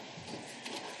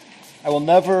I will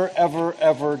never, ever,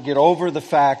 ever get over the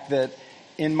fact that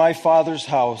in my Father's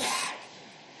house,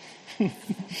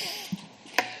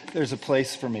 there's a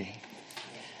place for me.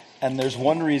 And there's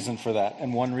one reason for that,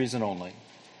 and one reason only: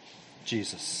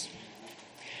 Jesus.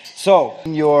 So,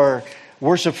 in your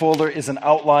worship folder is an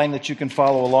outline that you can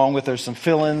follow along with. There's some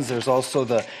fill-ins. There's also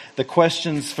the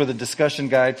questions for the discussion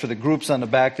guide for the groups on the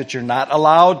back that you're not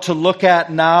allowed to look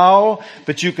at now,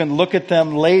 but you can look at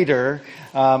them later.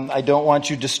 I don't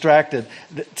want you distracted.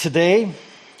 Today,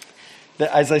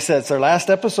 as I said, it's our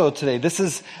last episode today. This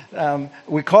is,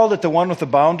 we called it the one with the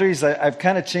boundaries. I've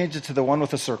kind of changed it to the one with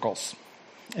the circles.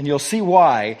 And you'll see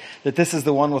why that this is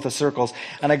the one with the circles.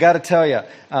 And I got to tell you,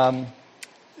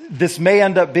 this may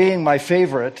end up being my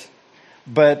favorite,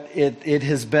 but it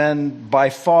has been by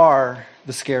far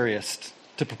the scariest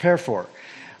to prepare for,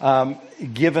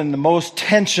 given the most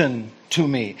tension to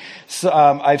me. So,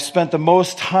 I've spent the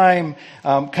most time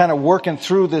kind of working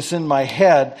through this in my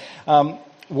head.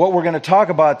 What we're going to talk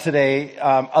about today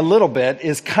a little bit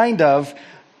is kind of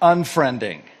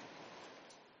unfriending.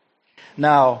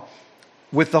 Now,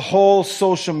 with the whole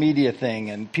social media thing,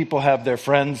 and people have their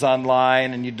friends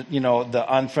online, and you know the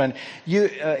unfriend.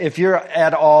 If you're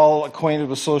at all acquainted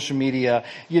with social media,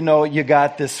 you know you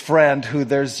got this friend who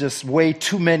there's just way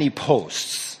too many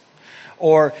posts,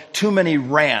 or too many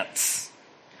rants,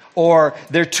 or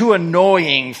they're too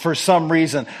annoying for some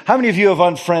reason. How many of you have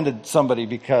unfriended somebody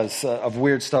because of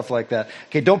weird stuff like that?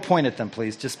 Okay, don't point at them,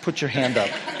 please. Just put your hand up.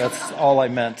 That's all I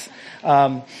meant.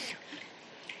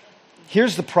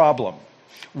 Here's the problem.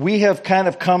 We have kind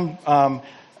of come,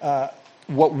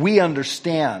 what we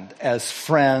understand as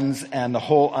friends and the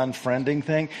whole unfriending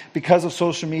thing, because of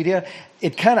social media,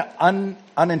 it kind of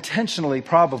unintentionally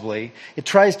probably, it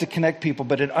tries to connect people,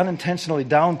 but it unintentionally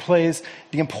downplays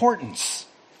the importance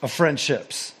of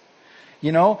friendships.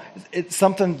 You know,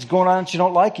 something's going on that you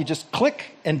don't like, you just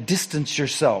click and distance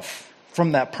yourself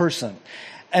from that person.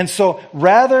 And so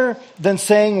rather than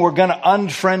saying we're going to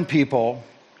unfriend people,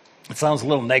 it sounds a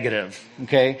little negative,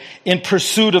 okay? In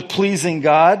pursuit of pleasing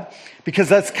God, because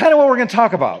that's kind of what we're going to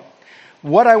talk about.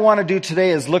 What I want to do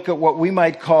today is look at what we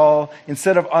might call,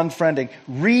 instead of unfriending,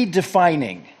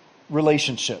 redefining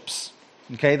relationships.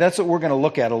 Okay, that's what we're going to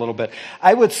look at a little bit.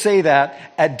 I would say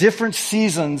that at different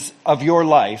seasons of your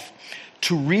life,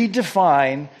 to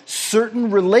redefine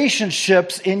certain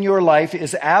relationships in your life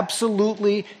is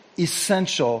absolutely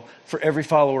essential for every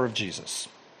follower of Jesus.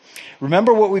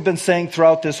 Remember what we've been saying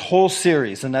throughout this whole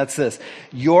series, and that's this: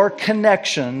 your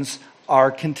connections are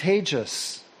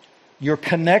contagious. Your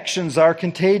connections are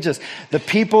contagious. The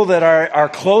people that are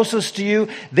closest to you,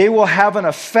 they will have an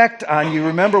effect on you.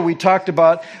 Remember, we talked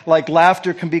about like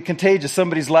laughter can be contagious.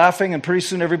 Somebody's laughing and pretty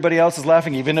soon everybody else is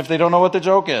laughing, even if they don't know what the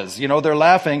joke is. You know, they're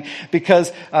laughing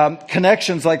because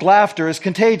connections like laughter is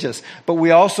contagious. But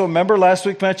we also, remember last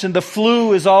week mentioned the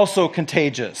flu is also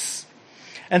contagious.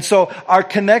 And so our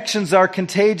connections are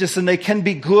contagious, and they can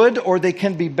be good or they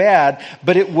can be bad,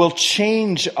 but it will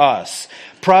change us.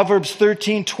 Proverbs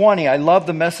 13:20, I love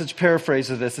the Message paraphrase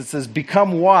of this. It says,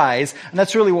 become wise, and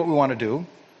that's really what we want to do.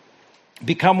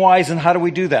 Become wise, and how do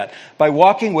we do that? By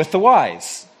walking with the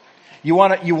wise. You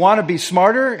want to be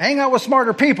smarter? Hang out with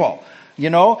smarter people. You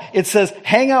know, it says,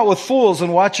 hang out with fools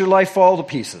and watch your life fall to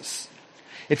pieces.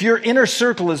 If your inner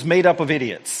circle is made up of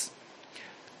idiots,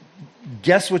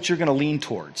 guess what you're going to lean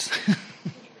towards?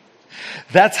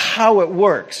 That's how it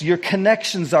works. Your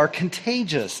connections are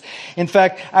contagious. In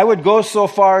fact, I would go so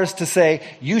far as to say,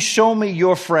 you show me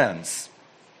your friends,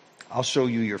 I'll show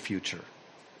you your future.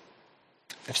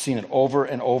 I've seen it over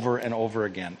and over and over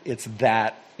again. It's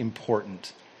that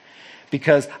important.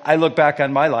 Because I look back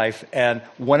on my life, and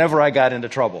whenever I got into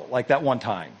trouble, like that one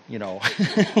time, you know,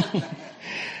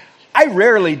 I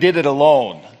rarely did it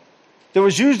alone. There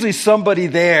was usually somebody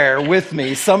there with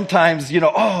me. Sometimes, you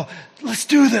know, oh, let's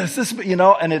do this, you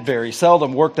know, and it very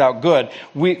seldom worked out good.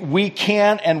 We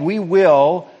can and we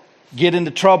will get into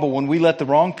trouble when we let the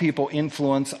wrong people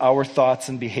influence our thoughts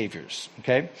and behaviors,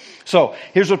 okay? So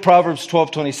here's what Proverbs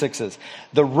 12:26 says.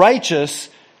 The righteous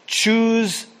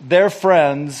choose their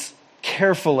friends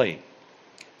carefully,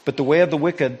 but the way of the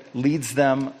wicked leads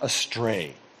them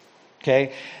astray,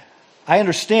 okay? I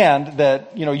understand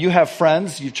that, you know, you have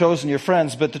friends, you've chosen your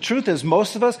friends, but the truth is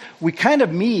most of us, we kind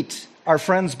of meet our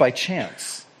friends by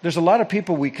chance. There's a lot of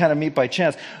people we kind of meet by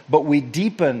chance, but we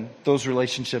deepen those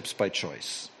relationships by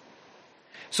choice.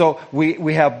 So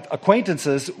we have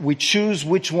acquaintances, we choose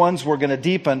which ones we're going to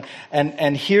deepen,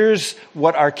 and here's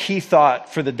what our key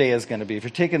thought for the day is going to be. If you're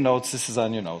taking notes, this is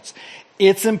on your notes.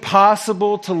 It's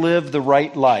impossible to live the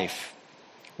right life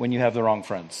when you have the wrong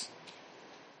friends.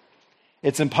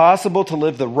 It's impossible to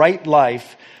live the right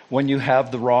life when you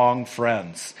have the wrong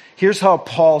friends. Here's how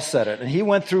Paul said it. And he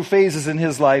went through phases in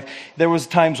his life. There was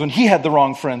times when he had the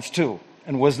wrong friends too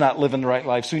and was not living the right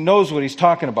life. So he knows what he's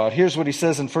talking about. Here's what he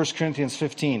says in 1 Corinthians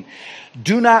 15.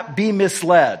 Do not be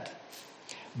misled.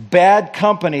 Bad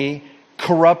company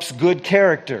corrupts good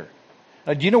character.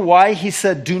 Now, do you know why he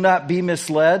said do not be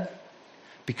misled?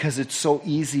 Because it's so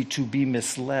easy to be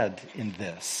misled in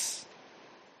this.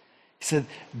 He said,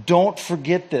 don't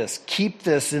forget this. Keep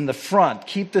this in the front.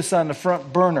 Keep this on the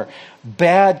front burner.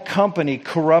 Bad company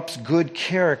corrupts good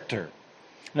character.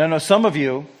 Now, I know some of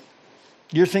you,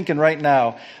 you're thinking right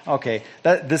now, okay,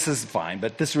 this is fine,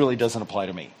 but this really doesn't apply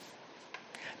to me.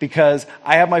 Because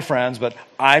I have my friends, but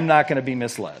I'm not going to be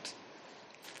misled.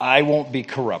 I won't be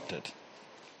corrupted.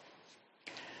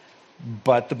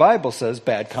 But the Bible says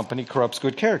bad company corrupts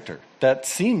good character. That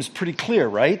seems pretty clear,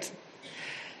 right?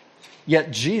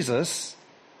 Yet Jesus,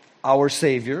 our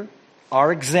Savior,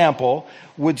 our example,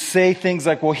 would say things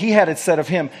like, well, he had it said of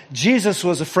him, Jesus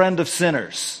was a friend of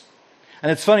sinners.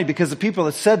 And it's funny because the people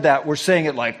that said that were saying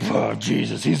it like, oh,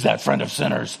 Jesus, he's that friend of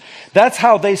sinners. That's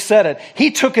how they said it. He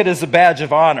took it as a badge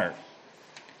of honor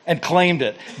and claimed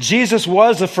it. Jesus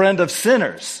was a friend of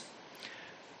sinners.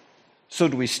 So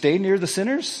do we stay near the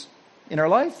sinners in our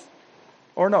life?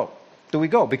 Or no? Do we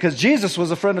go? Because Jesus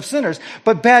was a friend of sinners,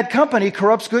 but bad company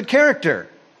corrupts good character.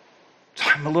 So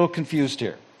I'm a little confused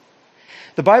here.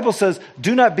 The Bible says,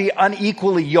 do not be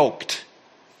unequally yoked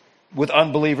with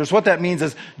unbelievers. What that means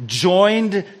is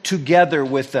joined together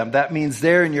with them. That means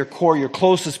they're in your core, your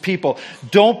closest people.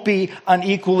 Don't be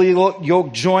unequally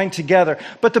yoked, joined together.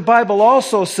 But the Bible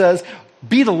also says,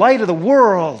 be the light of the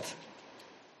world.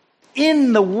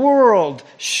 In the world,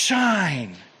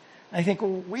 shine. I think,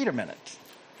 well, wait a minute.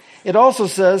 It also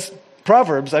says,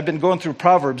 Proverbs, I've been going through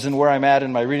Proverbs and where I'm at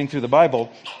in my reading through the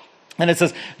Bible, and it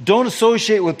says, don't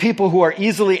associate with people who are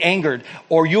easily angered,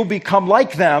 or you'll become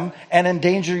like them and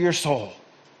endanger your soul.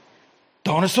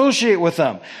 Don't associate with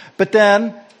them. But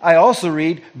then I also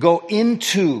read, go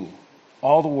into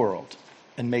all the world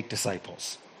and make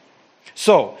disciples.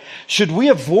 So, should we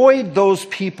avoid those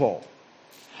people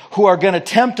who are going to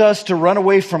tempt us to run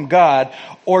away from God,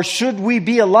 or should we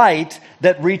be a light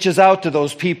that reaches out to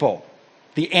those people?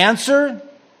 The answer,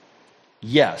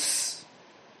 yes.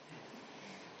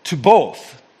 To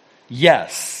both,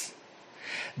 yes.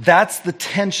 That's the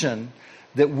tension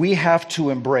that we have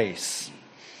to embrace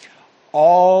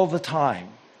all the time.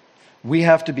 We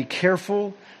have to be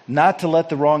careful not to let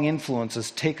the wrong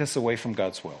influences take us away from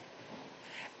God's will.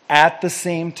 At the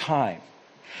same time,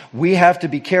 we have to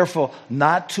be careful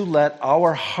not to let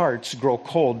our hearts grow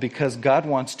cold because God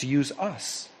wants to use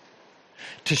us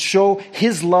to show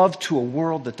His love to a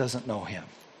world that doesn't know Him.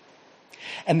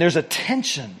 And there's a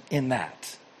tension in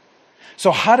that. So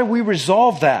how do we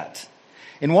resolve that?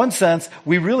 In one sense,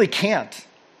 we really can't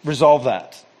resolve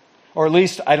that. Or at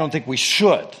least I don't think we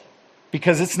should,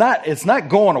 because it's not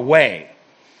going away.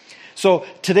 So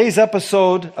today's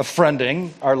episode of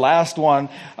Friending, our last one,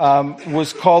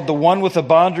 was called The One with the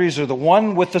Boundaries or The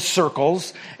One with the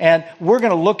Circles. And we're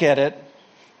going to look at it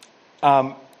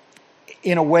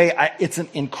in a way, it's an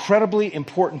incredibly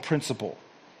important principle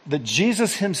that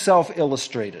Jesus Himself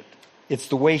illustrated. It's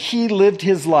the way He lived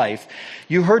His life.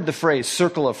 You heard the phrase,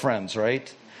 circle of friends,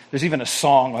 right? There's even a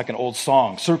song, like an old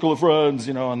song, Circle of Friends,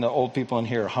 and the old people in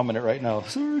here are humming it right now.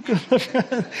 Circle of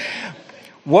Friends.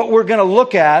 What we're going to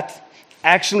look at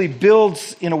actually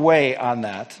builds in a way on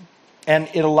that. And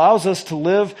it allows us to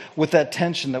live with that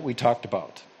tension that we talked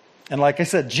about. And like I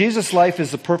said, Jesus' life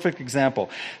is the perfect example.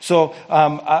 So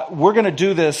we're going to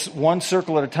do this one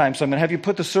circle at a time. So I'm going to have you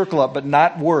put the circle up, but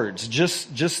not words,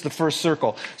 just the first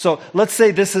circle. So let's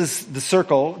say this is the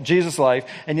circle, Jesus' life.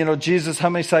 And Jesus, how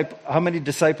many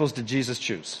disciples did Jesus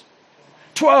choose?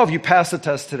 12. You passed the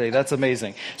test today. That's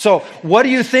amazing. So what do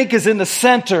you think is in the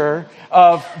center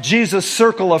of Jesus'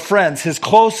 circle of friends, His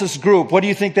closest group? What do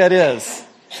you think that is?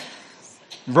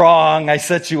 Wrong. I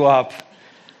set you up.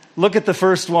 Look at the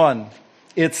first one.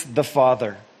 It's the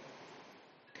Father.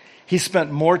 He spent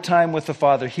more time with the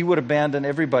Father. He would abandon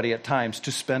everybody at times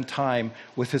to spend time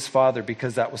with His Father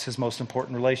because that was His most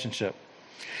important relationship.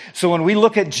 So when we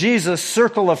look at Jesus'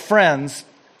 circle of friends,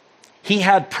 He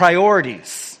had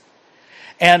priorities.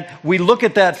 And we look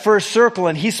at that first circle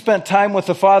and He spent time with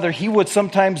the Father. He would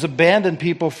sometimes abandon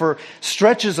people for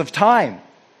stretches of time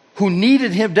who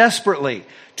needed Him desperately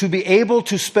to be able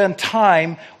to spend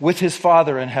time with His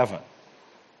Father in heaven.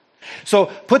 So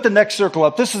put the next circle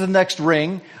up. This is the next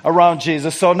ring around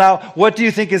Jesus. So now, what do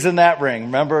you think is in that ring?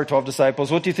 Remember, 12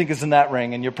 disciples. What do you think is in that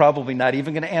ring? And you're probably not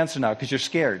even going to answer now because you're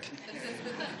scared.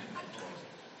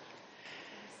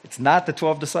 It's not the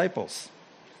 12 disciples.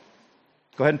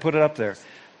 Go ahead and put it up there.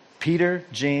 Peter,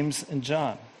 James, and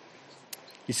John.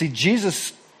 You see,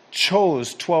 Jesus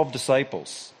chose 12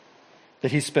 disciples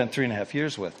that he spent 3.5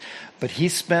 years with. But he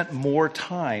spent more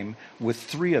time with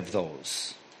 3 of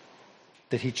those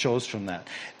that he chose from that.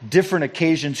 Different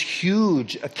occasions,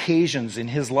 huge occasions in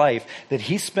his life that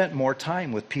he spent more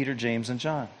time with Peter, James, and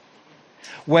John.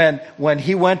 When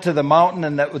he went to the mountain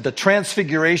and the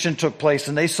transfiguration took place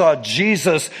and they saw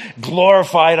Jesus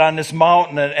glorified on this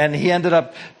mountain, and he ended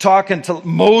up talking to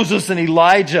Moses and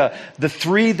Elijah, the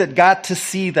 3 that got to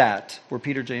see that were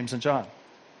Peter, James, and John.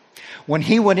 When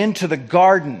he went into the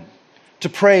garden to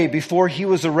pray before he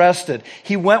was arrested,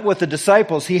 he went with the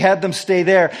disciples. He had them stay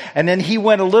there. And then he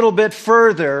went a little bit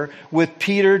further with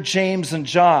Peter, James, and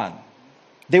John.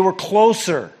 They were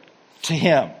closer to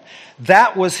him.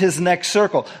 That was his next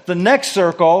circle. The next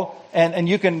circle, and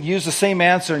you can use the same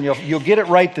answer and you'll get it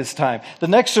right this time. The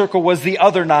next circle was the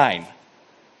other 9.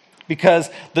 Because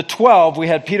the 12, we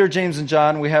had Peter, James, and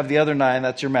John. We have the other 9.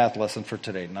 That's your math lesson for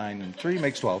today. 9 and 3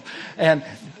 makes 12. And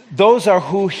those are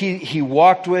who he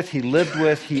walked with, he lived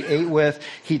with, he ate with,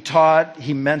 he taught,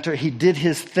 he mentored, he did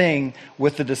his thing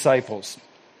with the disciples.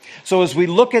 So as we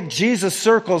look at Jesus'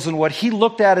 circles and what he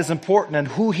looked at as important and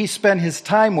who he spent his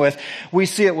time with, we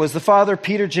see it was the Father,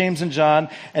 Peter, James, and John,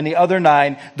 and the other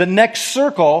 9. The next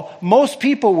circle, most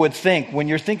people would think, when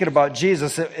you're thinking about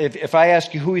Jesus, if I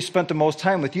ask you who he spent the most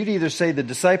time with, you'd either say the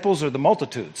disciples or the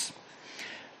multitudes.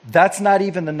 That's not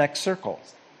even the next circle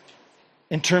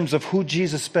in terms of who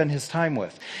Jesus spent his time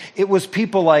with. It was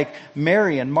people like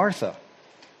Mary and Martha.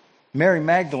 Mary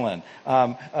Magdalene,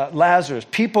 Lazarus,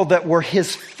 people that were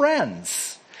his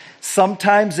friends.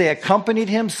 Sometimes they accompanied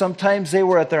him, sometimes they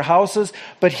were at their houses,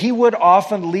 but he would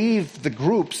often leave the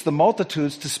groups, the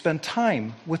multitudes, to spend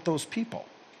time with those people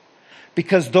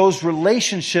because those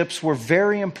relationships were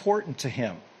very important to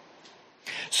him.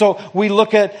 So we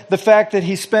look at the fact that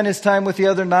he spent his time with the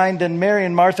other 9, then Mary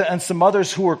and Martha and some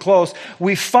others who were close.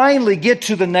 We finally get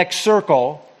to the next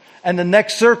circle. And the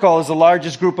next circle is the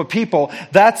largest group of people.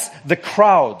 That's the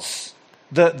crowds,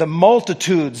 the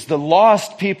multitudes, the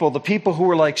lost people, the people who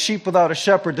were like sheep without a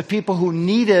shepherd, the people who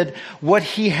needed what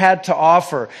he had to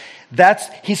offer.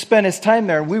 He spent his time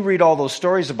there, and we read all those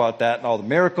stories about that and all the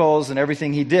miracles and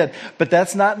everything he did. But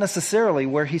that's not necessarily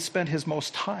where he spent his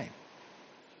most time.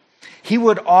 He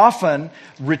would often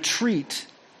retreat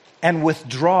and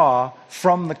withdraw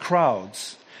from the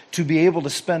crowds to be able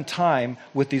to spend time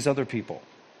with these other people.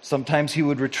 Sometimes he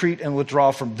would retreat and withdraw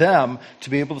from them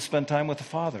to be able to spend time with the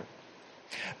Father.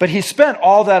 But he spent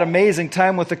all that amazing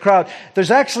time with the crowd. There's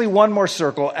actually one more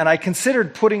circle, and I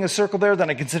considered putting a circle there,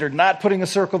 then I considered not putting a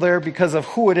circle there because of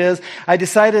who it is. I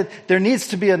decided there needs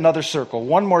to be another circle,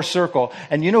 one more circle.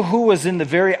 And you know who was in the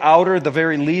very outer, the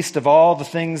very least of all the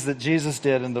things that Jesus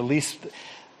did, and the least?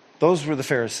 Those were the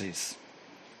Pharisees.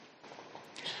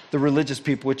 The religious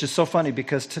people, which is so funny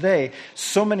because today,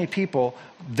 so many people,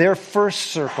 their first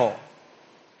circle,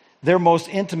 their most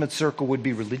intimate circle would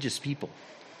be religious people.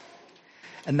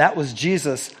 And that was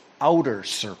Jesus' outer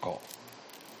circle.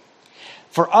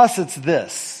 For us, it's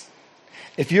this.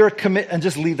 If you're and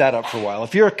just leave that up for a while.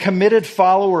 If you're a committed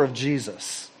follower of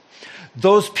Jesus,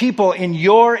 those people in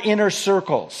your inner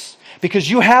circles, because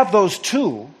you have those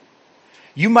too,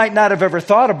 you might not have ever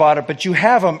thought about it, but you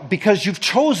have them because you've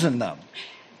chosen them.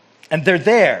 And they're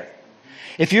there.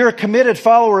 If you're a committed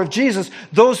follower of Jesus,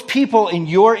 those people in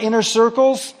your inner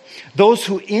circles, those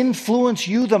who influence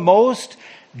you the most,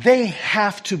 they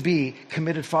have to be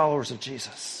committed followers of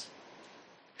Jesus.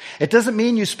 It doesn't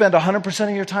mean you spend 100%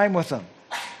 of your time with them.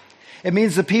 It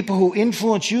means the people who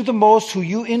influence you the most, who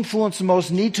you influence the most,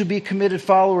 need to be committed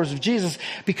followers of Jesus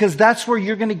because that's where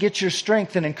you're going to get your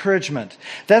strength and encouragement.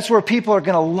 That's where people are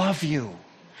going to love you.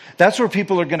 That's where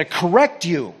people are going to correct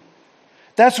you.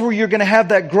 That's where you're going to have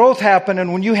that growth happen.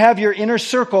 And when you have your inner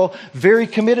circle very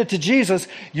committed to Jesus,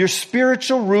 your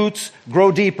spiritual roots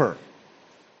grow deeper.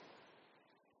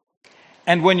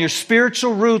 And when your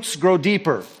spiritual roots grow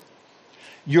deeper,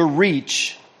 your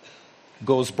reach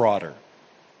goes broader.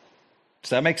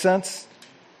 Does that make sense?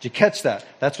 Did you catch that?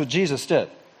 That's what Jesus did.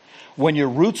 When your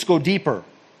roots go deeper,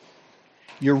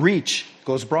 your reach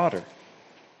goes broader.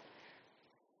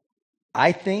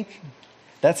 I think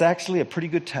that's actually a pretty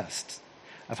good test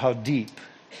of how deep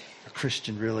a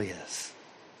Christian really is.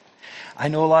 I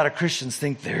know a lot of Christians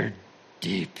think they're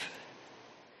deep.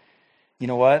 You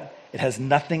know what? It has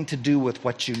nothing to do with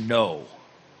what you know.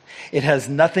 It has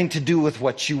nothing to do with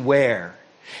what you wear.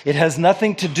 It has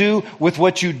nothing to do with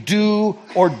what you do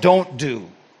or don't do.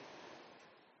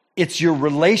 It's your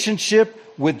relationship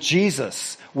with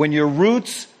Jesus. When your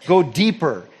roots go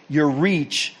deeper, your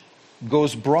reach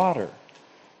goes broader.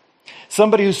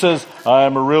 Somebody who says,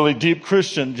 I'm a really deep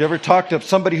Christian. Did you ever talk to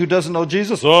somebody who doesn't know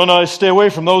Jesus? Oh, no, I stay away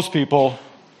from those people.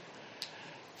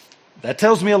 That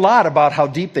tells me a lot about how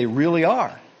deep they really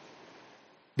are.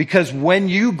 Because when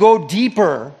you go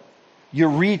deeper, your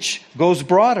reach goes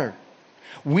broader.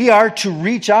 We are to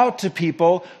reach out to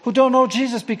people who don't know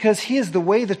Jesus because He is the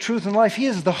way, the truth, and life. He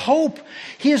is the hope.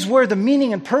 He is where the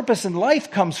meaning and purpose in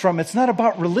life comes from. It's not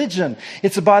about religion.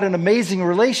 It's about an amazing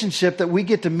relationship that we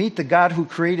get to meet the God who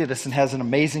created us and has an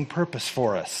amazing purpose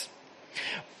for us.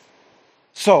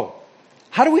 So,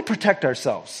 how do we protect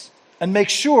ourselves and make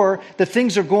sure that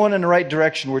things are going in the right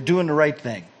direction, we're doing the right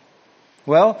thing?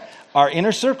 Well, our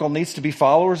inner circle needs to be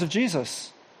followers of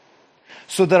Jesus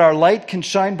so that our light can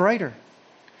shine brighter.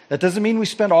 That doesn't mean we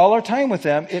spend all our time with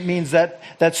them. It means that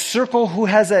that circle who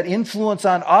has that influence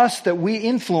on us that we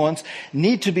influence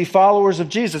need to be followers of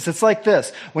Jesus. It's like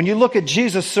this. When you look at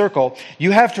Jesus' circle,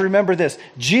 you have to remember this.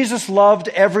 Jesus loved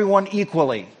everyone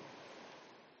equally.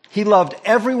 He loved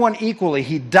everyone equally.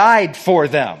 He died for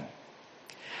them.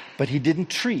 But He didn't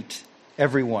treat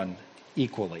everyone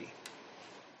equally.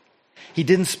 He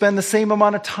didn't spend the same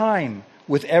amount of time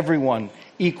with everyone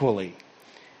equally.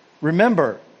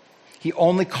 Remember, He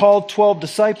only called 12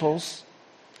 disciples.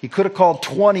 He could have called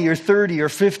 20 or 30 or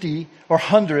 50 or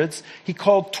hundreds. He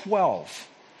called 12.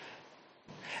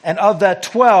 And of that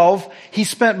 12, He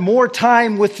spent more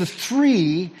time with the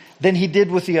 3 than He did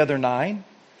with the other 9.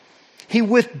 He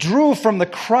withdrew from the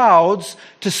crowds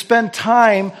to spend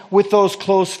time with those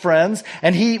close friends.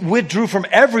 And He withdrew from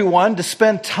everyone to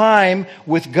spend time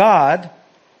with God.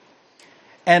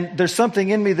 And there's something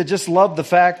in me that just loved the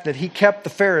fact that He kept the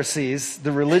Pharisees,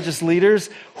 the religious leaders,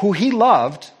 who He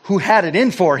loved, who had it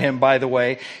in for Him, by the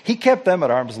way, He kept them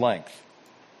at arm's length.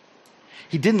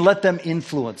 He didn't let them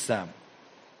influence Him.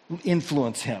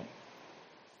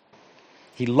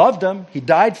 He loved them. He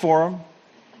died for them,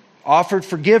 offered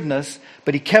forgiveness,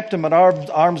 but He kept them at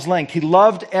arm's length. He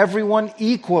loved everyone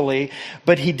equally,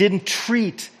 but He didn't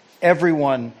treat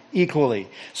everyone equally.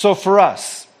 So for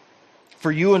us,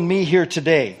 for you and me here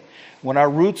today, when our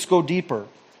roots go deeper,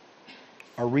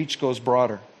 our reach goes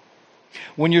broader.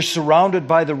 When you're surrounded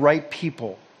by the right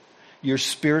people, your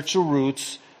spiritual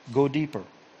roots go deeper.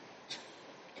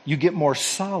 You get more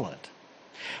solid.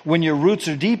 When your roots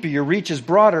are deeper, your reach is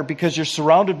broader because you're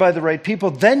surrounded by the right people.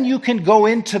 Then you can go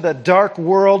into the dark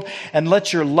world and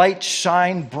let your light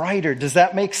shine brighter. Does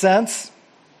that make sense?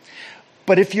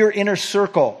 But if your inner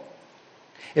circle,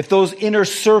 if those inner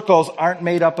circles aren't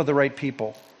made up of the right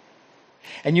people,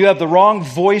 and you have the wrong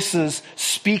voices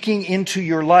speaking into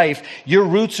your life, your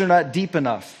roots are not deep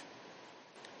enough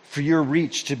for your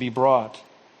reach to be broad.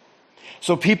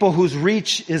 So people whose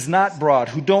reach is not broad,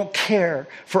 who don't care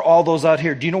for all those out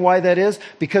here, do you know why that is?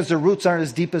 Because their roots aren't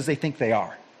as deep as they think they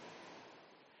are.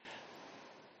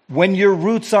 When your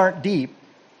roots aren't deep,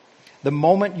 the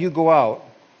moment you go out,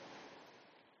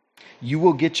 you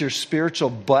will get your spiritual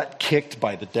butt kicked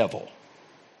by the devil.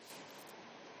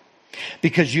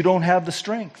 Because you don't have the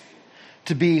strength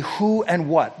to be who and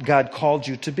what God called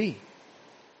you to be.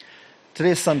 Today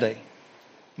is Sunday.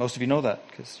 Most of you know that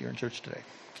because you're in church today.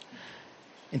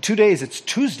 In 2 days, it's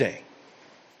Tuesday.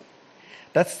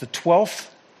 That's the 12th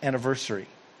anniversary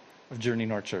of Journey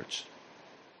North Church.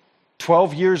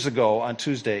 12 years ago on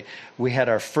Tuesday, we had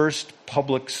our first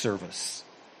public service.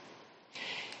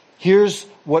 Here's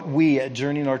what we at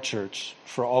Journey North Church,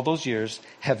 for all those years,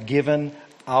 have given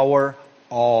our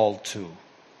all to.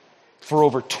 For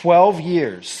over 12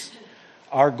 years,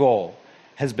 our goal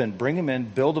has been bring them in,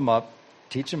 build them up,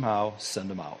 teach them how, send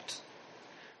them out.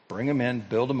 Bring them in,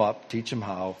 build them up, teach them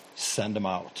how, send them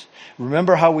out.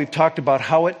 Remember how we've talked about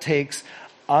how it takes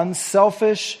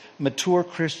unselfish, mature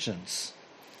Christians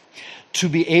to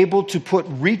be able to put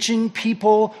reaching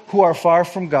people who are far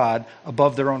from God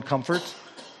above their own comfort?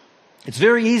 It's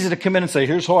very easy to come in and say,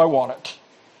 here's how I want it.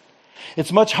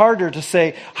 It's much harder to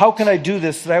say, how can I do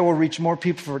this that I will reach more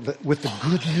people with the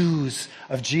good news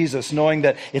of Jesus, knowing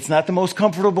that it's not the most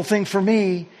comfortable thing for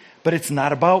me, but it's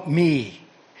not about me.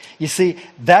 You see,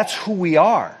 that's who we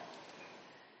are.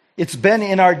 It's been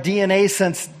in our DNA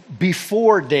since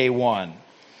before day one.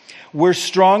 We're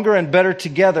stronger and better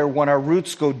together when our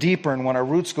roots go deeper, and when our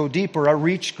roots go deeper, our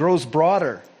reach grows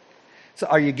broader. So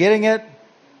are you getting it?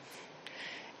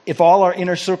 If all our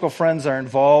inner circle friends are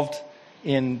involved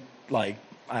in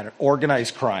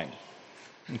organized crime,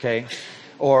 okay,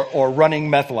 or running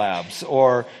meth labs,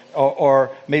 or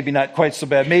maybe not quite so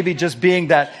bad, maybe just being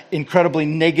that incredibly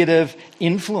negative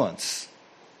influence,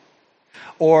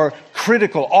 or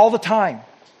critical all the time,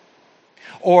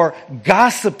 or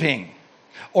gossiping,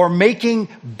 or making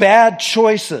bad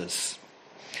choices.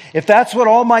 If that's what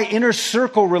all my inner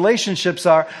circle relationships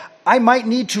are, I might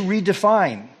need to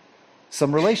redefine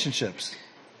some relationships.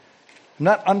 I'm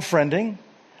not unfriending.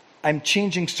 I'm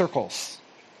changing circles.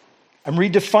 I'm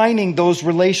redefining those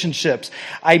relationships.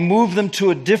 I move them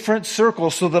to a different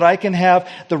circle so that I can have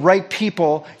the right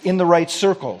people in the right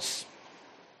circles.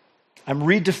 I'm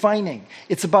redefining.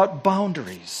 It's about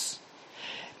boundaries.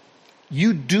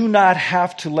 You do not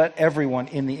have to let everyone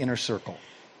in the inner circle.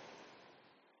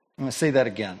 I'm going to say that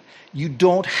again. You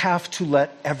don't have to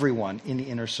let everyone in the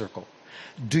inner circle.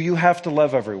 Do you have to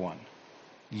love everyone?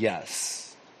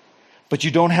 Yes. But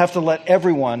you don't have to let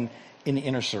everyone in the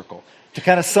inner circle. To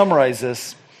kind of summarize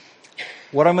this,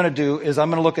 what I'm going to do is I'm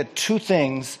going to look at two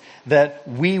things that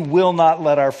we will not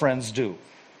let our friends do.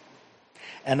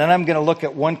 And then I'm going to look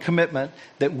at one commitment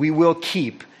that we will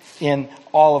keep in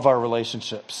all of our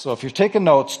relationships. So if you're taking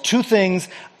notes, two things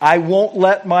I won't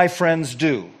let my friends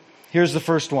do. Here's the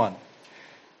first one.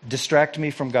 Distract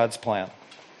me from God's plan.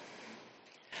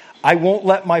 I won't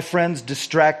let my friends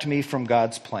distract me from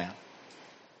God's plan.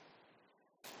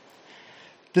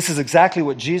 This is exactly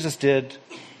what Jesus did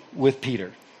with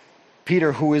Peter.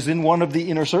 Peter, who is in one of the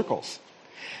inner circles.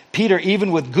 Peter,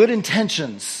 even with good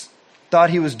intentions, thought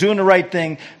he was doing the right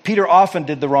thing. Peter often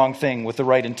did the wrong thing with the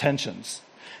right intentions.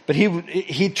 But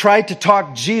he tried to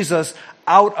talk Jesus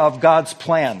out of God's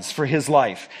plans for his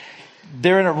life.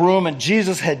 They're in a room and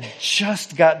Jesus had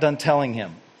just got done telling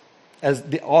him,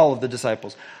 all of the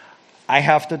disciples, I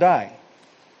have to die.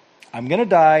 I'm going to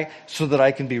die so that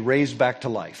I can be raised back to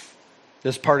life.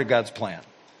 This is part of God's plan.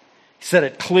 He said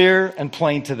it clear and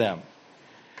plain to them.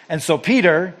 And so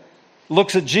Peter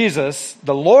looks at Jesus,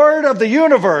 the Lord of the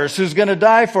universe who's going to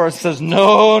die for us, says,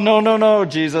 no,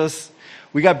 Jesus.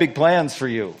 We got big plans for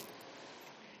you.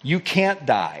 You can't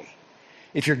die.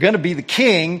 If you're going to be the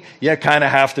king, you kind of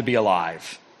have to be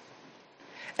alive.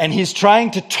 And he's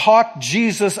trying to talk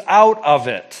Jesus out of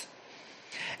it.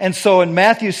 And so in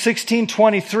Matthew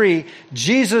 16:23,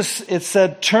 Jesus, it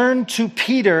said, turned to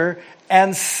Peter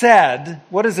and said,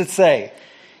 what does it say?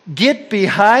 Get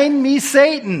behind me,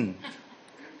 Satan.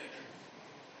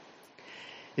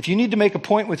 If you need to make a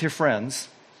point with your friends,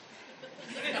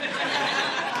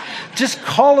 just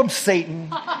call them Satan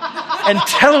and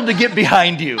tell them to get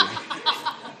behind you.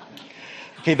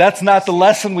 Okay, that's not the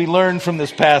lesson we learned from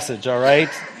this passage, all right?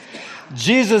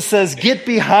 Jesus says, get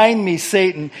behind me,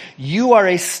 Satan. You are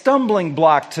a stumbling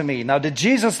block to me. Now, did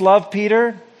Jesus love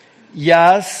Peter?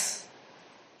 Yes.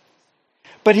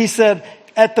 But he said,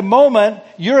 at the moment,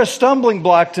 you're a stumbling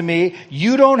block to me.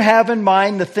 You don't have in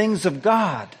mind the things of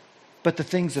God, but the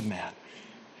things of man.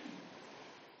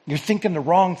 You're thinking the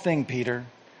wrong thing, Peter.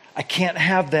 I can't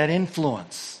have that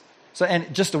influence. So,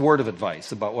 and just a word of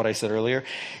advice about what I said earlier.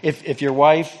 If your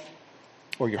wife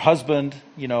or your husband,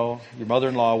 your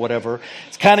mother-in-law, whatever,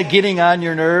 it's kind of getting on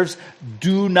your nerves,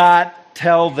 do not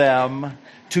tell them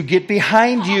to get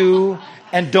behind you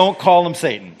and don't call them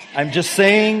Satan. I'm just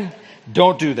saying,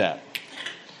 don't do that.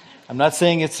 I'm not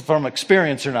saying it's from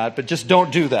experience or not, but just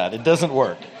don't do that. It doesn't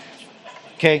work.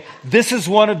 Okay, this is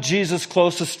one of Jesus'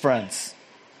 closest friends.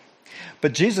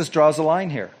 But Jesus draws a line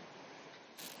here.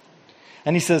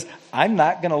 And he says, I'm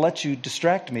not going to let you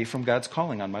distract me from God's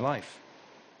calling on my life.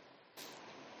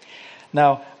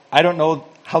 Now, I don't know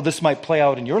how this might play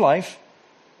out in your life.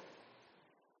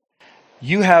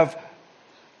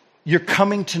 You're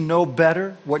coming to know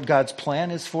better what God's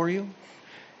plan is for you.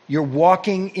 You're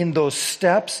walking in those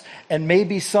steps, and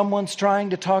maybe someone's trying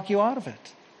to talk you out of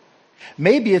it.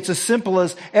 Maybe it's as simple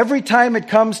as every time it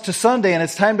comes to Sunday and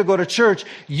it's time to go to church,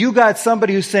 you got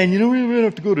somebody who's saying, we don't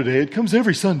have to go today. It comes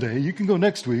every Sunday. You can go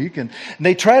next week. And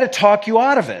they try to talk you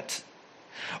out of it.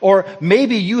 Or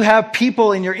maybe you have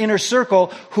people in your inner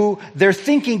circle who they're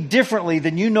thinking differently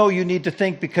than you need to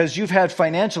think because you've had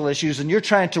financial issues and you're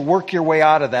trying to work your way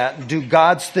out of that and do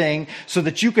God's thing so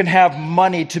that you can have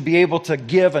money to be able to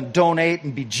give and donate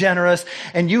and be generous.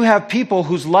 And you have people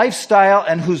whose lifestyle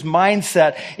and whose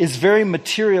mindset is very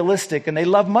materialistic and they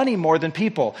love money more than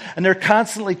people. And they're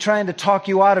constantly trying to talk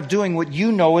you out of doing what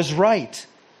you know is right.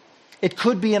 It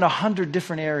could be in 100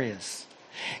 different areas.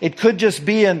 It could just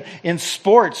be in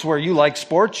sports where you like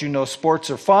sports,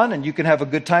 sports are fun and you can have a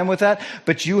good time with that,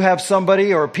 but you have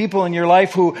somebody or people in your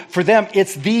life who, for them,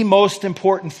 it's the most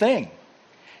important thing.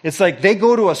 It's like they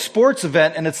go to a sports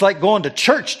event and it's like going to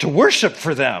church to worship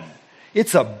for them.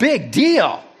 It's a big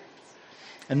deal.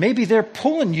 And maybe they're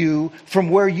pulling you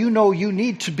from where you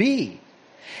need to be.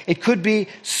 It could be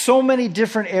so many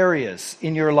different areas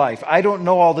in your life. I don't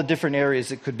know all the different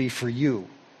areas it could be for you.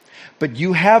 But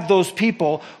you have those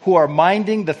people who are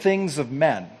minding the things of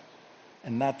men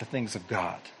and not the things of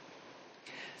God.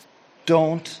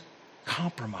 Don't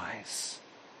compromise.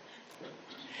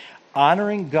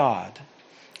 Honoring God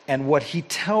and what He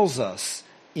tells us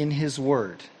in His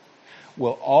Word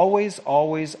will always,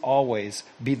 always, always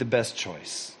be the best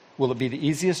choice. Will it be the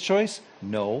easiest choice?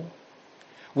 No.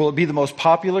 Will it be the most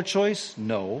popular choice?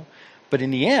 No. But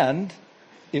in the end,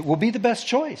 it will be the best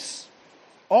choice.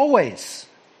 Always.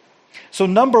 So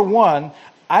number one,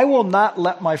 I will not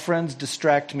let my friends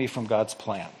distract me from God's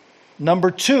plan.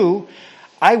 Number two,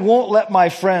 I won't let my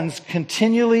friends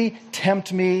continually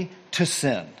tempt me to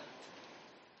sin.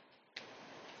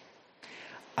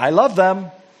 I love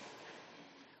them,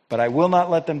 but I will not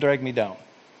let them drag me down.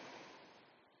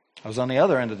 I was on the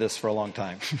other end of this for a long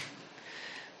time,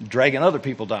 dragging other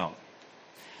people down.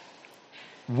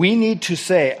 We need to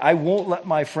say, I won't let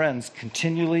my friends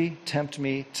continually tempt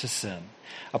me to sin.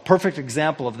 A perfect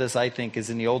example of this, I think, is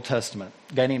in the Old Testament.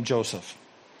 A guy named Joseph.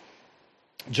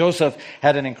 Joseph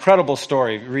had an incredible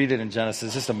story. Read it in Genesis.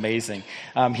 It's just amazing.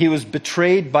 He was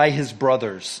betrayed by his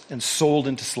brothers and sold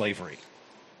into slavery.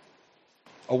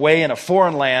 Away in a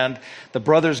foreign land, the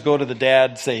brothers go to the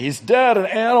dad, say, he's dead, an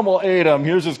animal ate him.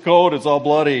 Here's his coat, it's all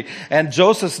bloody. And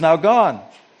Joseph's now gone.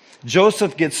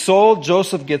 Joseph gets sold.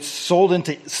 Joseph gets sold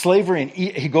into slavery, and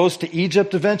he goes to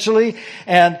Egypt eventually.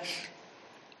 And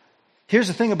here's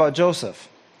the thing about Joseph.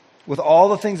 With all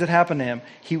the things that happened to him,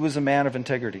 he was a man of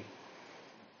integrity.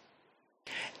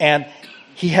 And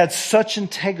he had such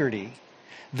integrity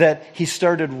that he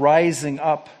started rising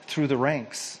up through the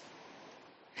ranks.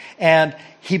 And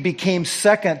he became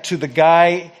second to the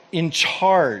guy in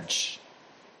charge.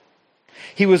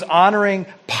 He was honoring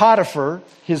Potiphar,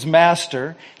 his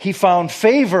master. He found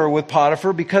favor with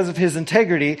Potiphar because of his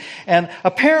integrity. And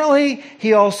apparently,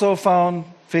 he also found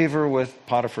favor with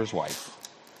Potiphar's wife,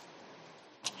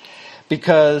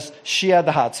 because she had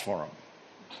the hots for him.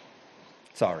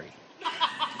 Sorry.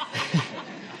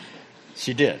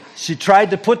 She did. She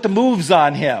tried to put the moves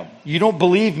on him. You don't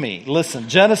believe me? Listen,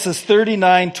 Genesis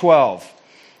 39:12.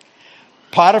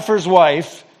 Potiphar's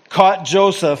wife caught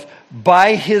Joseph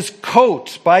by his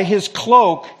coat, by his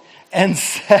cloak, and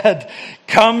said,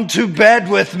 "Come to bed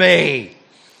with me."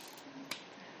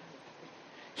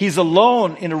 He's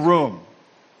alone in a room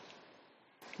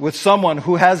with someone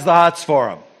who has the hots for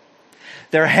him.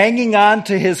 They're hanging on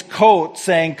to his coat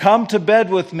saying, "Come to bed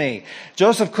with me."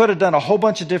 Joseph could have done a whole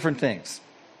bunch of different things.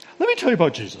 Let me tell you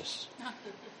about Jesus.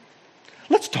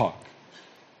 Let's talk.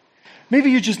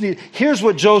 Maybe you just need... Here's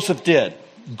what Joseph did.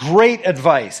 Great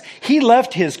advice. He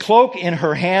left his cloak in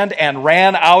her hand and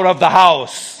ran out of the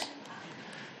house.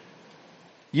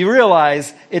 You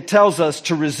realize it tells us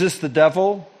to resist the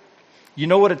devil. You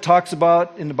know what it talks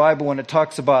about in the Bible when it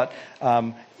talks about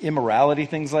immorality,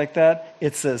 things like that?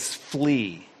 It says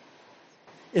flee.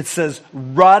 It says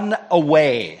run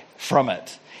away from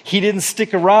it. He didn't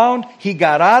stick around. He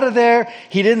got out of there.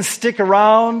 He didn't stick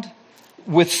around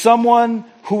with someone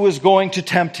who was going to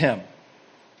tempt him.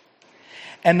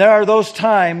 And there are those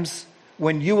times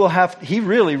when you will have... He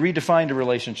really redefined a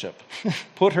relationship.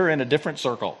 Put her in a different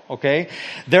circle, okay?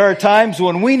 There are times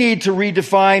when we need to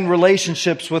redefine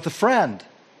relationships with a friend,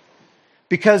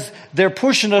 because they're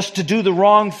pushing us to do the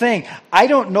wrong thing. I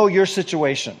don't know your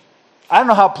situation. I don't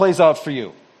know how it plays out for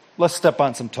you. Let's step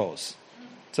on some toes.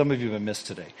 Some of you have been missed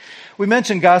today. We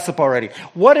mentioned gossip already.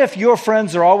 What if your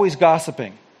friends are always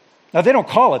gossiping? Now, they don't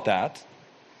call it that.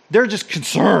 They're just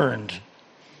concerned.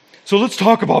 So let's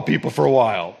talk about people for a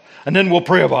while, and then we'll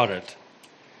pray about it.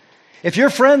 If your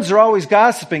friends are always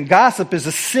gossiping, gossip is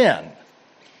a sin.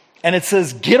 And it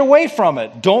says, get away from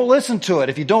it. Don't listen to it.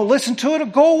 If you don't listen to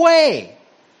it, go away.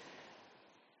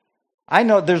 I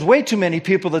know there's way too many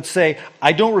people that say,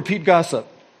 I don't repeat gossip.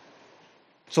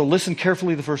 So listen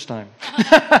carefully the first time.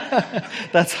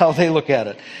 That's how they look at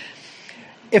it.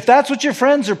 If that's what your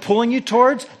friends are pulling you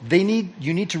towards, you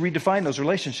need to redefine those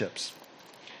relationships.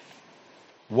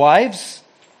 Wives,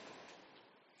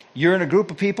 you're in a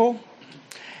group of people,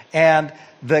 and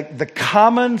the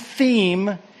common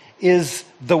theme is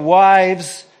the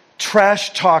wives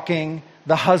trash-talking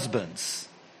the husbands.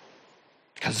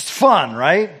 Because it's fun,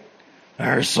 right?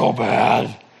 They're so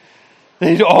bad.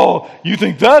 You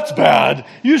think that's bad?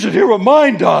 You should hear what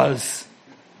mine does.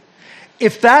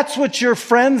 If that's what your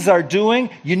friends are doing,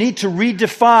 you need to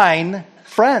redefine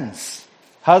friends.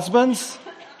 Husbands,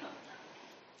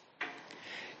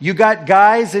 you got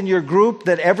guys in your group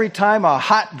that every time a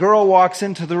hot girl walks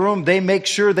into the room, they make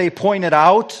sure they point it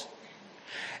out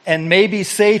and maybe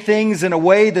say things in a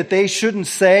way that they shouldn't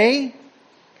say.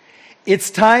 It's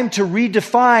time to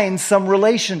redefine some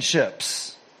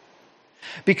relationships,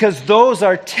 because those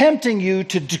are tempting you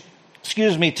to do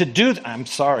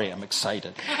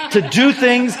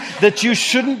things that you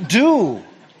shouldn't do.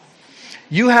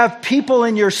 You have people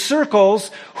in your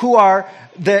circles who are,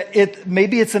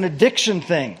 maybe it's an addiction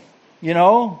thing, you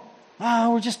know?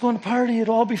 We're just going to party,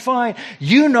 it'll all be fine.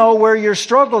 You know where your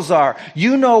struggles are.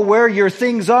 You know where your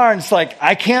things are, and it's like,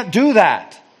 I can't do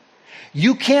that.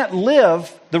 You can't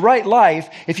live the right life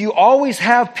if you always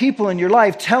have people in your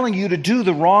life telling you to do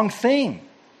the wrong thing.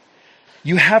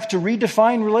 You have to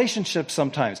redefine relationships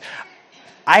sometimes.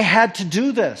 I had to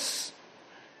do this.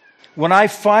 When I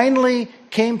finally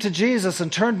came to Jesus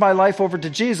and turned my life over to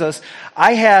Jesus,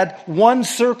 I had one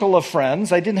circle of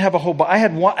friends. I didn't have a whole bunch. I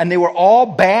had one, and they were all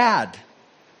bad.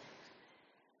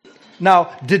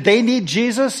 Now, did they need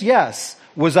Jesus? Yes.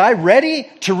 Was I ready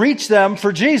to reach them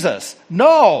for Jesus?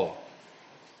 No.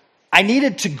 I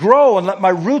needed to grow and let my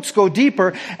roots go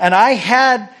deeper, and I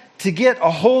had to get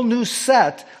a whole new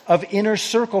set of inner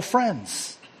circle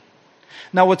friends.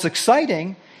 Now, what's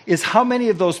exciting is how many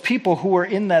of those people who were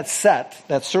in that set,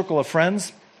 that circle of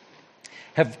friends,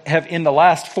 have in the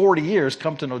last 40 years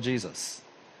come to know Jesus.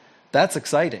 That's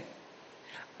exciting.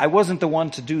 I wasn't the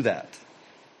one to do that.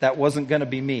 That wasn't going to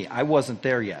be me. I wasn't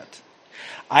there yet.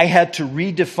 I had to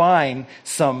redefine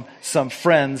some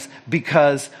friends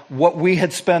because what we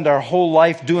had spent our whole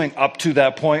life doing up to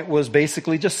that point was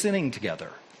basically just sinning together.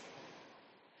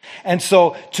 And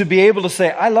so to be able to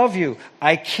say, I love you,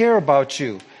 I care about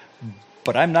you,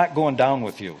 but I'm not going down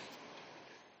with you,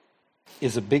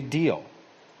 is a big deal.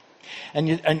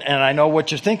 And I know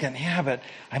what you're thinking. Yeah, but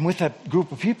I'm with that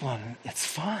group of people and it's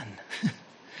fun.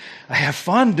 I have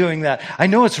fun doing that. I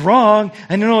know it's wrong.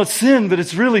 I know it's sin, but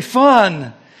it's really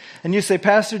fun. And you say,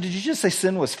 Pastor, did you just say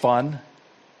sin was fun?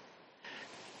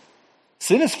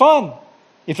 Sin is fun.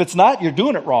 If it's not, you're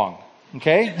doing it wrong.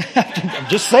 Okay? I'm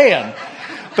just saying.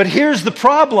 But here's the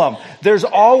problem. There's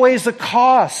always a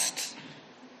cost.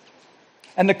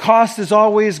 And the cost is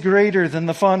always greater than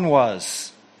the fun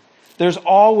was. There's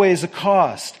always a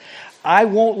cost. I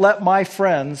won't let my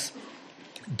friends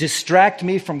distract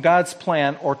me from God's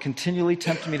plan or continually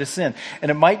tempt me to sin.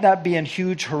 And it might not be in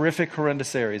huge, horrific,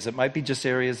 horrendous areas. It might be just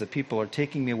areas that people are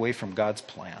taking me away from God's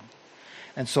plan.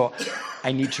 And so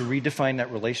I need to redefine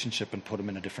that relationship and put them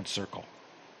in a different circle.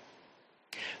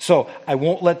 So I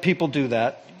won't let people do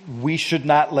that. We should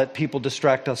not let people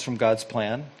distract us from God's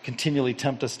plan, continually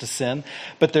tempt us to sin.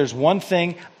 But there's one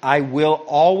thing I will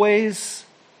always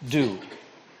do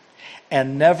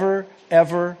and never,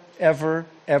 ever, ever,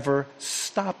 ever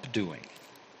stop doing.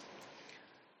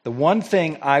 The one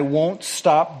thing I won't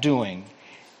stop doing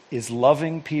is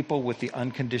loving people with the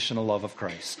unconditional love of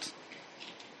Christ.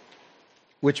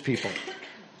 Which people?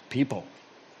 People.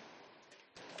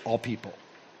 All people.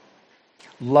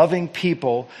 Loving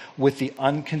people with the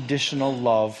unconditional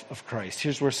love of Christ.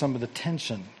 Here's where some of the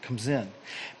tension comes in.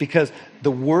 Because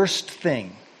the worst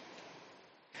thing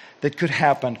that could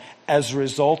happen as a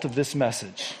result of this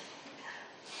message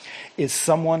is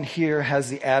someone here has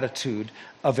the attitude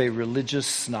of a religious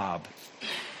snob.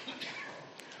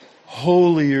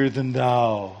 Holier than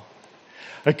thou.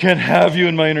 I can't have you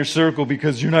in my inner circle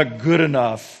because you're not good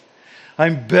enough.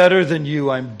 I'm better than you.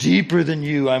 I'm deeper than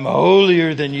you. I'm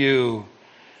holier than you.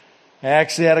 I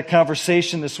actually had a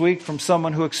conversation this week from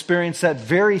someone who experienced that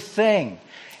very thing.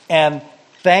 And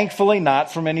thankfully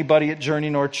not from anybody at Journey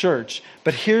North Church.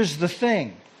 But here's the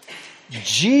thing.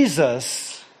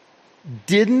 Jesus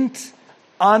didn't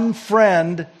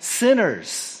unfriend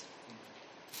sinners.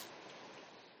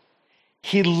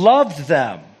 He loved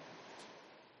them.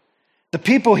 The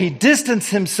people he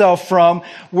distanced himself from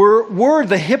were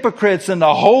the hypocrites and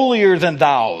the holier than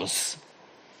thous.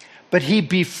 But he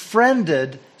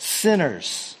befriended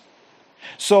sinners.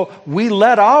 So we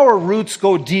let our roots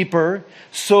go deeper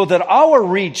so that our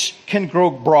reach can grow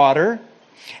broader,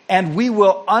 and we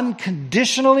will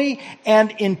unconditionally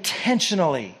and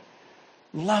intentionally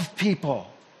love people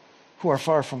who are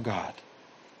far from God.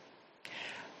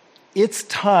 It's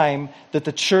time that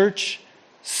the church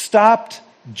stopped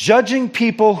judging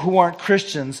people who aren't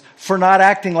Christians for not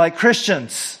acting like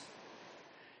Christians.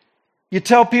 You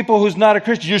tell people who's not a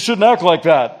Christian, you shouldn't act like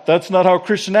that. That's not how a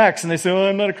Christian acts. And they say, well,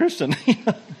 I'm not a Christian.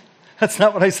 That's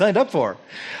not what I signed up for.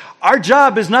 Our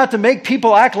job is not to make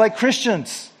people act like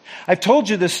Christians. I've told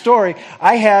you this story.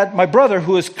 I had my brother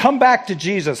who has come back to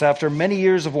Jesus after many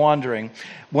years of wandering.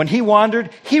 When he wandered,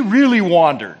 he really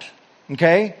wandered.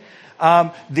 Okay?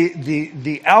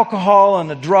 The alcohol and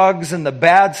the drugs and the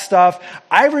bad stuff.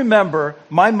 I remember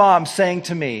my mom saying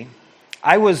to me,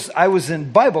 I was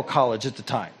in Bible college at the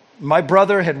time. My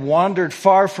brother had wandered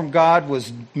far from God,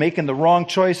 was making the wrong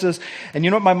choices. And you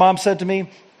know what my mom said to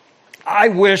me? I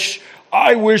wish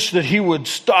that he would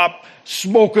stop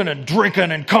smoking and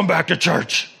drinking and come back to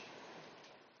church.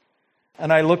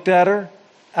 And I looked at her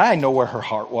I know where her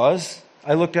heart was.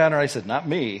 I looked at her and I said, not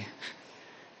me.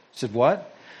 She said,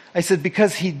 what? I said,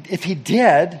 because if he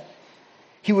did,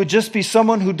 he would just be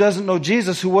someone who doesn't know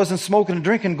Jesus, who wasn't smoking and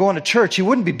drinking and going to church. He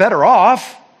wouldn't be better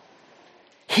off.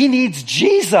 He needs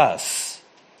Jesus.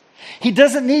 He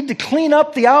doesn't need to clean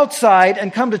up the outside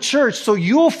and come to church so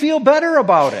you'll feel better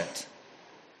about it.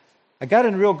 I got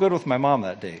in real good with my mom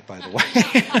that day, by the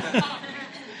way.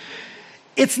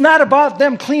 It's not about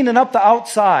them cleaning up the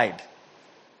outside.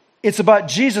 It's about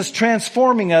Jesus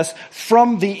transforming us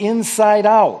from the inside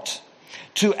out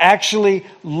to actually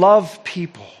love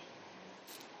people.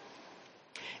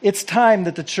 It's time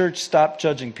that the church stop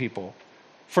judging people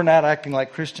for not acting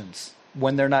like Christians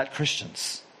when they're not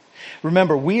Christians.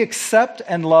 Remember, we accept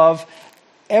and love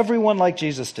everyone like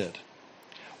Jesus did.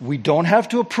 We don't have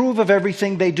to approve of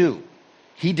everything they do.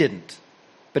 He didn't.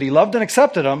 But he loved and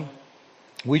accepted them.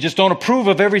 We just don't approve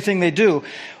of everything they do.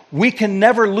 We can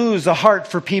never lose a heart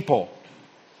for people.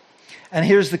 And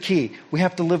here's the key. We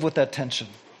have to live with that tension.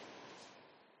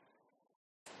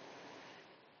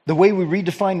 The way we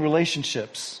redefine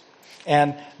relationships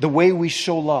and the way we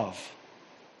show love,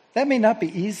 that may not be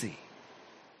easy.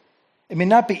 It may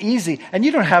not be easy. And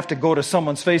you don't have to go to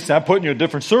someone's face and say, I'm putting you in a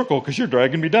different circle because you're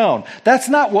dragging me down. That's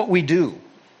not what we do.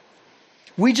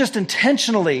 We just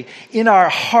intentionally, in our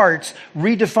hearts,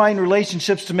 redefine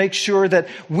relationships to make sure that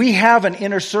we have an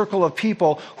inner circle of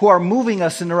people who are moving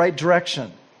us in the right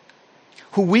direction,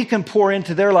 who we can pour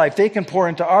into their life, they can pour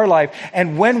into our life.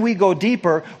 And when we go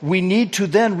deeper, we need to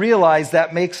then realize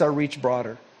that makes our reach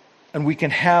broader. And we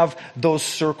can have those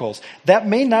circles. That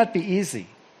may not be easy.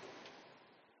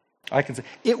 I can say,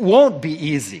 it won't be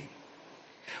easy.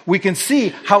 We can see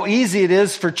how easy it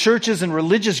is for churches and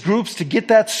religious groups to get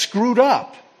that screwed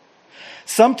up.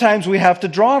 Sometimes we have to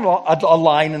draw a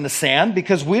line in the sand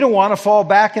because we don't want to fall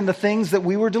back into things that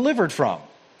we were delivered from.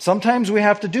 Sometimes we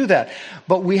have to do that.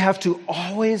 But we have to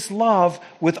always love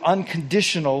with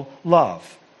unconditional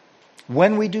love.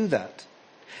 When we do that,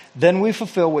 then we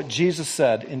fulfill what Jesus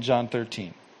said in John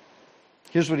 13.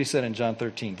 Here's what he said in John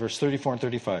 13, verse 34 and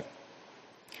 35.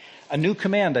 A new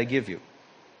command I give you.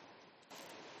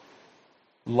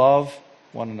 Love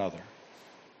one another.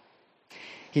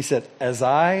 He said, as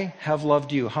I have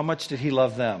loved you. How much did he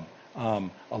love them? A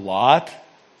lot.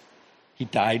 He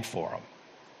died for them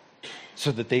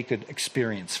so that they could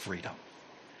experience freedom.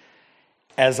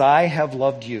 As I have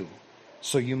loved you,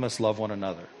 so you must love one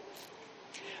another.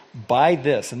 By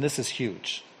this, and this is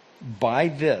huge, by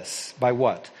this, by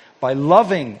what? By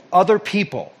loving other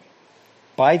people.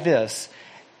 By this,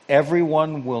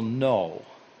 everyone will know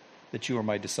that you are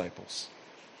my disciples.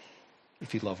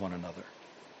 If you love one another.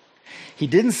 He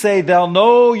didn't say they'll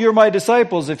know you're my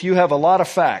disciples if you have a lot of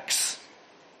facts.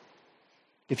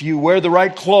 If you wear the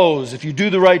right clothes, if you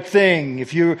do the right thing,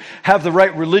 if you have the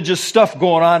right religious stuff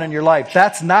going on in your life.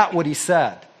 That's not what he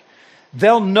said.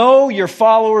 They'll know you're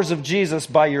followers of Jesus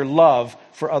by your love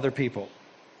for other people.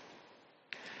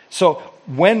 So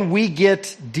when we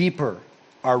get deeper,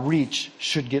 our reach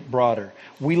should get broader.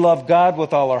 We love God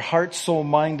with all our heart, soul,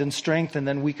 mind, and strength, and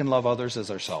then we can love others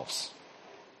as ourselves.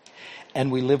 And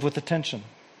we live with attention.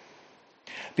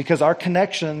 Because our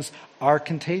connections are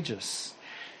contagious.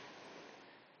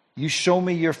 You show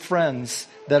me your friends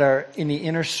that are in the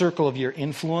inner circle of your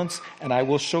influence, and I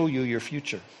will show you your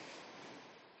future.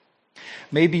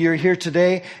 Maybe you're here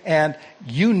today and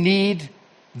you need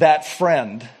that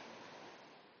friend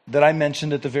that I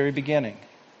mentioned at the very beginning.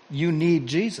 You need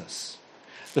Jesus.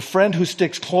 The friend who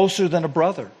sticks closer than a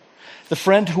brother. The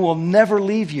friend who will never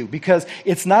leave you, because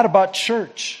it's not about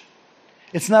church.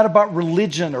 It's not about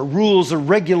religion or rules or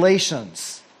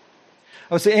regulations.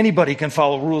 I would say anybody can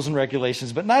follow rules and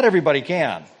regulations, but not everybody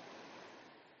can.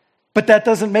 But that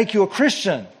doesn't make you a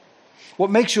Christian. What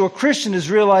makes you a Christian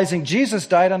is realizing Jesus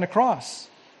died on the cross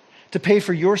to pay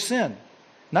for your sin,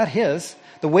 not his.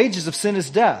 The wages of sin is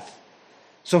death.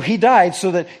 So he died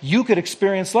so that you could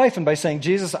experience life. And by saying,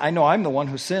 Jesus, I know I'm the one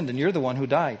who sinned and you're the one who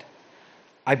died.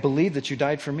 I believe that you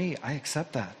died for me. I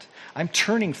accept that. I'm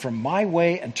turning from my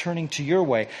way and turning to your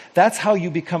way. That's how you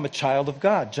become a child of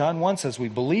God. John 1 says we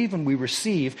believe and we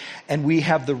receive, and we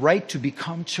have the right to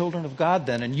become children of God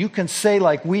then. And you can say,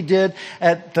 like we did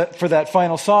for that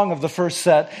final song of the first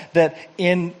set, that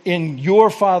in your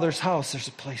Father's house there's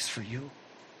a place for you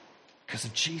because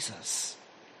of Jesus.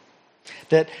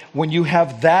 That when you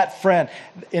have that friend,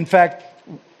 in fact,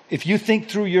 if you think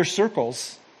through your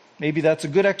circles, maybe that's a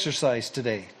good exercise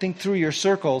today. Think through your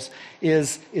circles.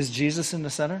 Is Jesus in the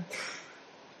center?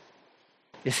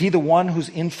 Is he the one who's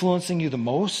influencing you the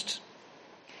most?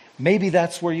 Maybe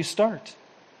that's where you start.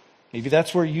 Maybe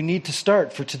that's where you need to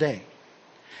start for today.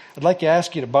 I'd like to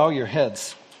ask you to bow your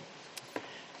heads.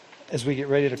 as we get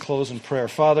ready to close in prayer.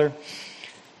 Father,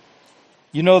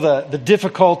 you know the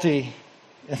difficulty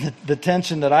and the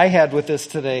tension that I had with this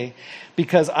today,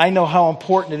 because I know how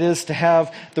important it is to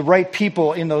have the right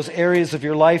people in those areas of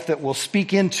your life that will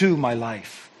speak into my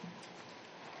life,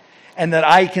 and that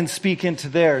I can speak into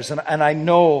theirs. And I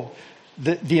know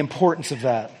the importance of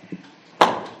that.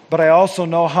 But I also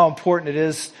know how important it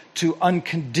is to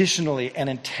unconditionally and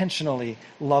intentionally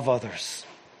love others,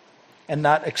 and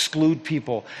not exclude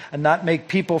people, and not make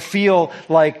people feel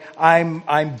like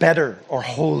I'm better or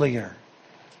holier,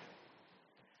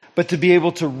 but to be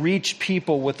able to reach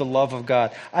people with the love of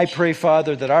God. I pray,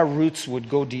 Father, that our roots would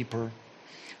go deeper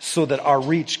so that our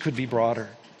reach could be broader,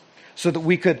 so that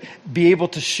we could be able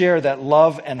to share that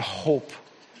love and hope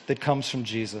that comes from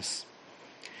Jesus.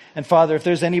 And Father, if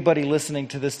there's anybody listening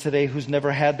to this today who's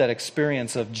never had that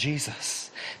experience of Jesus,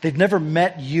 they've never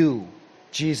met you,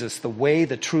 Jesus, the way,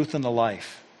 the truth, and the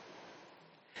life,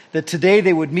 that today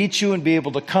they would meet you and be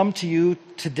able to come to you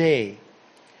today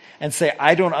and say,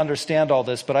 I don't understand all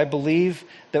this, but I believe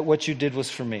that what you did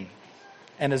was for me.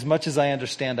 And as much as I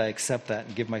understand, I accept that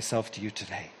and give myself to you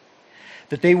today.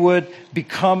 That they would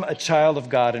become a child of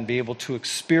God and be able to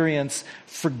experience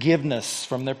forgiveness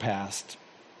from their past,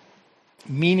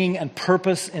 meaning and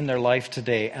purpose in their life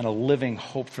today, and a living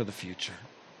hope for the future.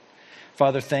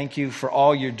 Father, thank you for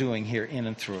all you're doing here in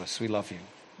and through us. We love you.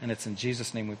 And it's in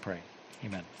Jesus' name we pray.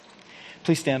 Amen.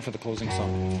 Please stand for the closing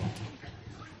song.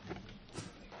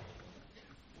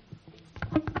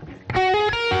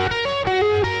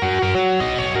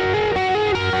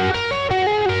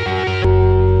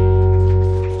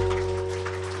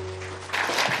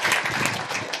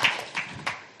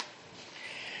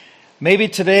 Maybe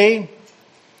today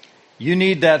you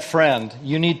need that friend.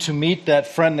 You need to meet that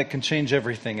friend that can change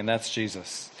everything, and that's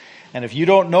Jesus. And if you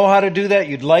don't know how to do that,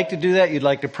 you'd like to do that, you'd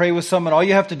like to pray with someone, all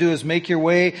you have to do is make your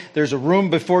way. There's a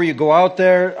room before you go out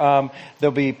there.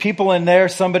 There'll be people in there.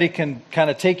 Somebody can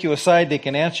kind of take you aside. They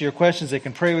can answer your questions. They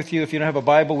can pray with you. If you don't have a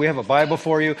Bible, we have a Bible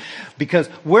for you. Because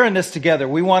we're in this together.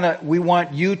 We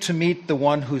want you to meet the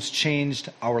one who's changed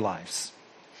our lives.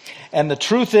 And the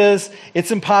truth is,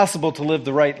 it's impossible to live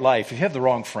the right life if you have the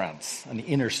wrong friends and the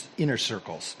inner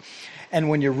circles. And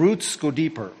when your roots go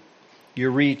deeper,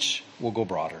 your reach will go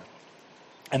broader.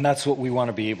 And that's what we want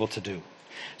to be able to do.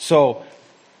 So,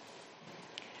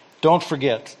 don't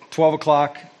forget, 12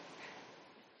 o'clock,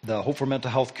 the Hope for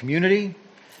Mental Health community,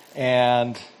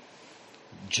 and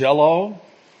Jell-O.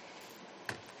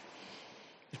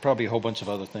 There's probably a whole bunch of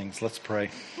other things. Let's pray.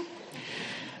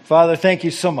 Father, thank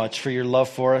you so much for your love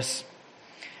for us.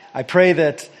 I pray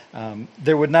that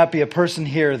there would not be a person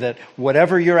here that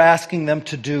whatever you're asking them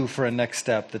to do for a next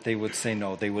step, that they would say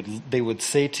no. They would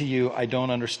say to you, I don't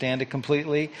understand it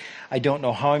completely. I don't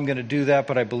know how I'm going to do that,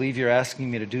 but I believe you're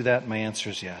asking me to do that, and my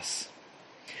answer is yes.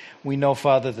 We know,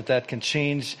 Father, that can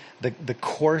change the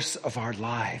course of our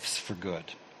lives for good.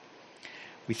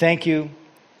 We thank you.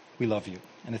 We love you.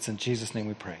 And it's in Jesus' name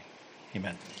we pray.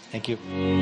 Amen. Thank you.